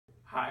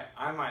Hi,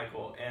 I'm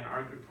Michael, and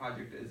our group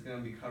project is going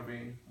to be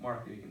covering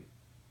marketing.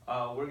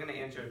 We're going to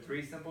answer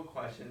 3 simple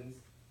questions.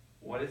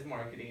 What is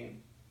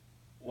marketing?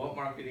 What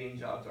marketing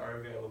jobs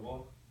are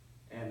available?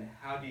 And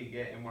how do you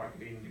get a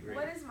marketing degree?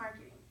 What is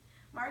marketing?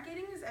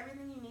 Marketing is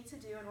everything you need to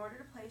do in order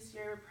to place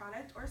your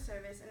product or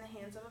service in the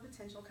hands of a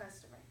potential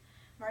customer.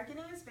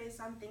 Marketing is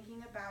based on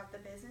thinking about the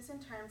business in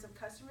terms of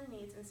customer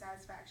needs and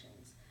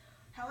satisfactions.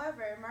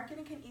 However,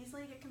 marketing can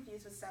easily get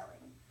confused with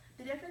selling.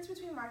 The difference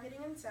between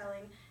marketing and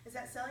selling is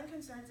that selling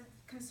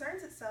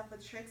concerns itself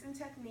with tricks and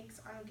techniques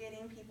on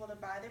getting people to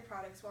buy their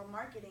products, while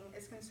marketing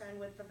is concerned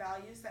with the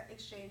values that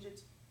exchange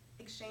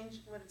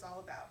what it's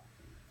all about.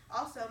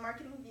 Also,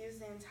 marketing views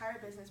the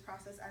entire business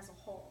process as a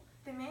whole.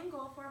 The main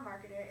goal for a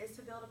marketer is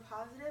to build a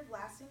positive,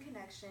 lasting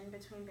connection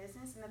between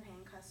business and the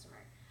paying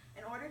customer.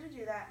 In order to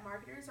do that,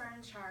 marketers are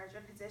in charge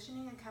of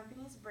positioning a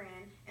company's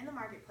brand in the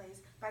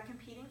marketplace by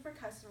competing for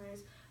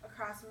customers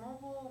across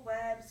mobile,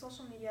 web,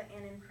 social media,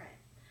 and in print.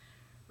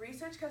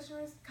 Research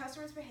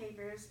customers'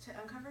 behaviors to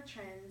uncover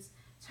trends,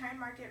 turn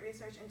market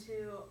research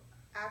into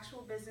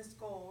actual business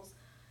goals,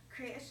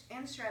 create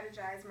and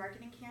strategize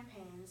marketing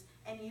campaigns,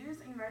 and use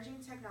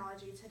emerging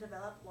technology to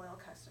develop loyal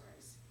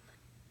customers.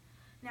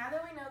 Now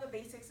that we know the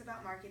basics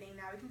about marketing,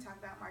 now we can talk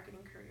about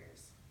marketing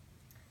careers.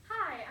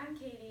 Hi, I'm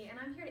Katie,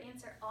 and I'm here to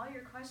answer all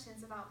your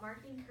questions about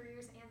marketing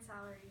careers and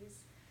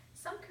salaries.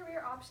 Some career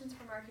options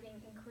for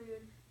marketing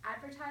include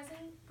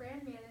advertising,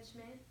 brand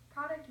management,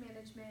 product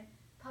management,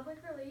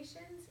 public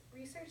relations,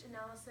 research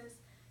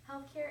analysis,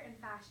 healthcare, and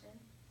fashion.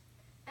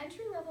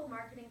 Entry-level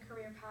marketing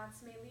career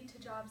paths may lead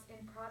to jobs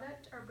in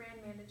product or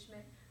brand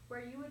management, where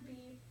you would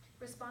be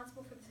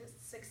responsible for the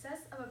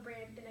success of a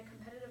brand in a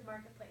competitive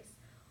marketplace.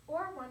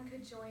 Or one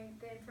could join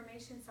the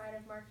information side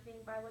of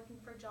marketing by looking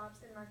for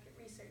jobs in market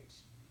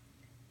research.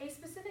 A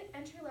specific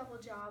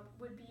entry-level job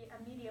would be a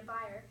media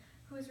buyer,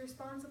 who is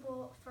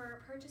responsible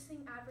for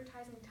purchasing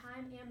advertising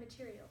time and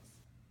materials.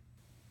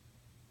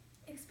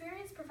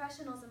 Experienced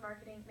professionals in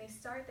marketing may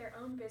start their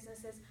own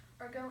businesses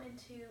or go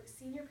into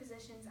senior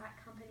positions at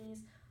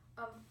companies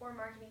or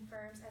marketing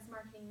firms as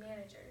marketing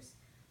managers.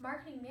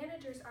 Marketing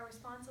managers are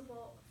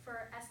responsible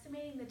for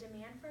estimating the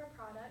demand for a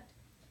product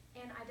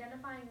and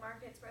identifying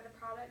markets where the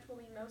product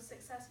will be most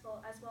successful,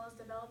 as well as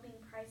developing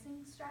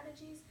pricing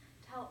strategies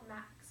to help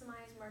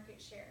maximize market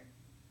share.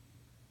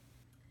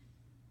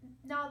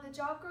 Now, the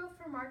job growth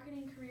for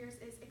marketing careers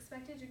is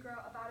expected to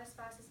grow about as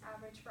fast as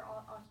average for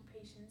all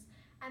occupations,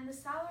 and the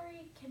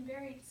salary can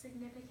vary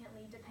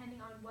significantly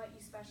depending on what you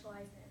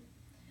specialize in.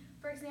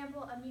 For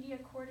example, a media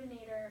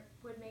coordinator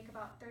would make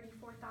about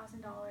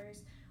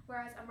 $34,000,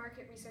 whereas a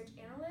market research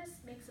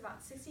analyst makes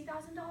about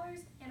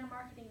 $60,000, and a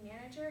marketing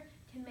manager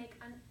can make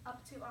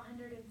up to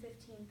 $115,000.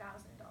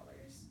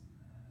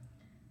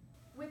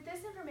 With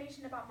this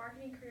information about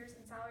marketing careers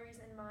and salaries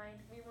in mind,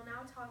 we will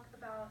now talk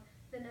about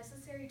the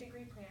necessary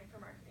degree plan for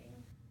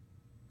marketing.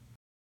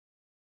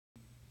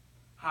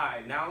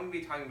 Hi, now I'm going to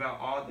be talking about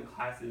all the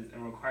classes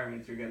and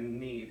requirements you're going to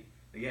need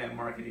to get a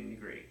marketing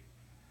degree.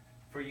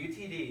 For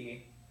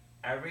UTD,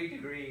 every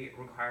degree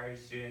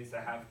requires students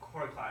to have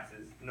core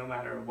classes, no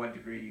matter what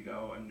degree you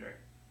go under.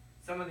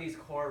 Some of these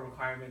core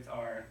requirements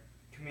are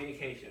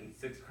communication,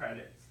 6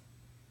 credits,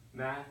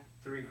 math,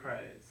 3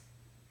 credits,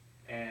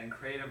 and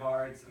creative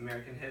arts,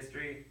 American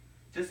history,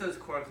 just those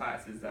core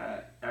classes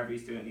that every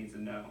student needs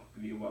to know to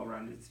be a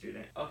well-rounded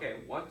student. Okay,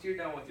 once you're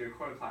done with your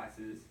core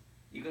classes,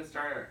 you can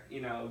start,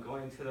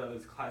 going to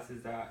those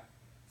classes that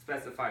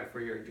specify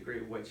for your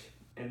degree, which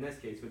in this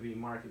case would be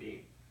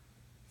marketing.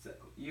 So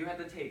you have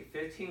to take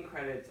 15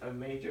 credits of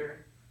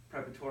major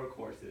preparatory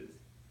courses.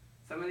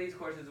 Some of these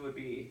courses would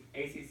be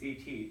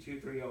ACCT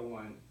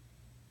 2301,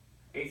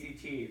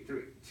 ACT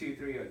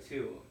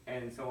 2302,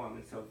 and so on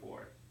and so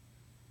forth.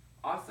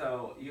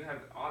 Also, you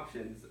have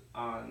options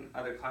on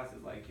other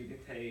classes, like you can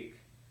take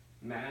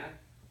math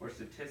or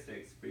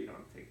statistics, but you don't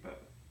have to take both.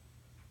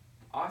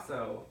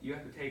 Also, you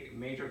have to take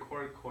major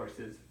core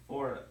courses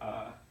for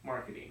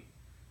marketing,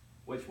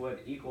 which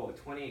would equal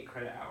 28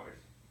 credit hours.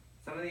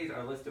 Some of these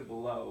are listed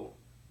below,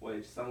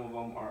 which some of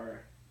them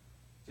are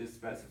just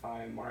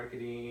specifying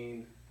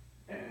marketing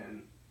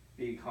and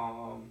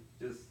BCom,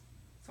 just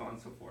so on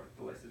and so forth.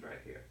 The list is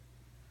right here.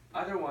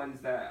 Other ones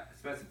that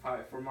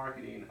specify for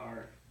marketing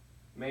are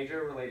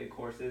major related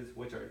courses,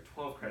 which are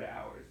 12 credit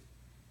hours.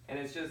 And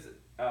it's just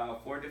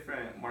 4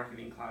 different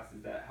marketing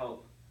classes that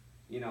help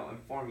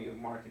inform you of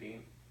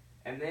marketing.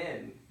 And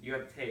then you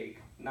have to take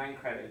 9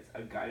 credits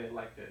of guided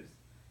electives.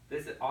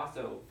 This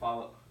also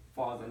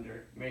falls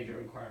under major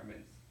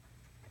requirements.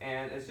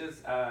 And it's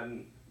just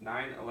 9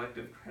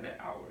 elective credit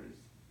hours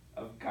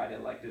of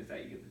guided electives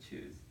that you get to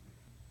choose.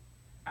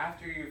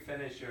 After you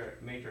finish your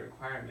major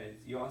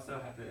requirements, you also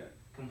have to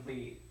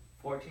complete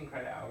 14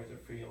 credit hours of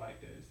free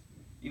electives.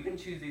 You can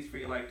choose these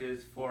free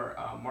electives for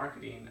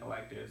marketing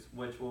electives,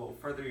 which will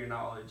further your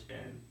knowledge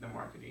in the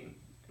marketing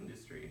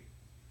industry.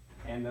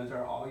 And those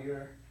are all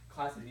your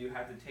classes you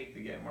have to take to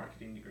get a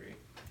marketing degree.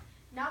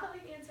 Now that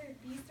we've answered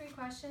these 3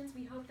 questions,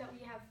 we hope that we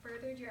have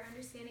furthered your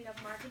understanding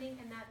of marketing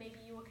and that maybe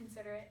you will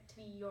consider it to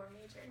be your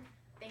major.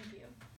 Thank you.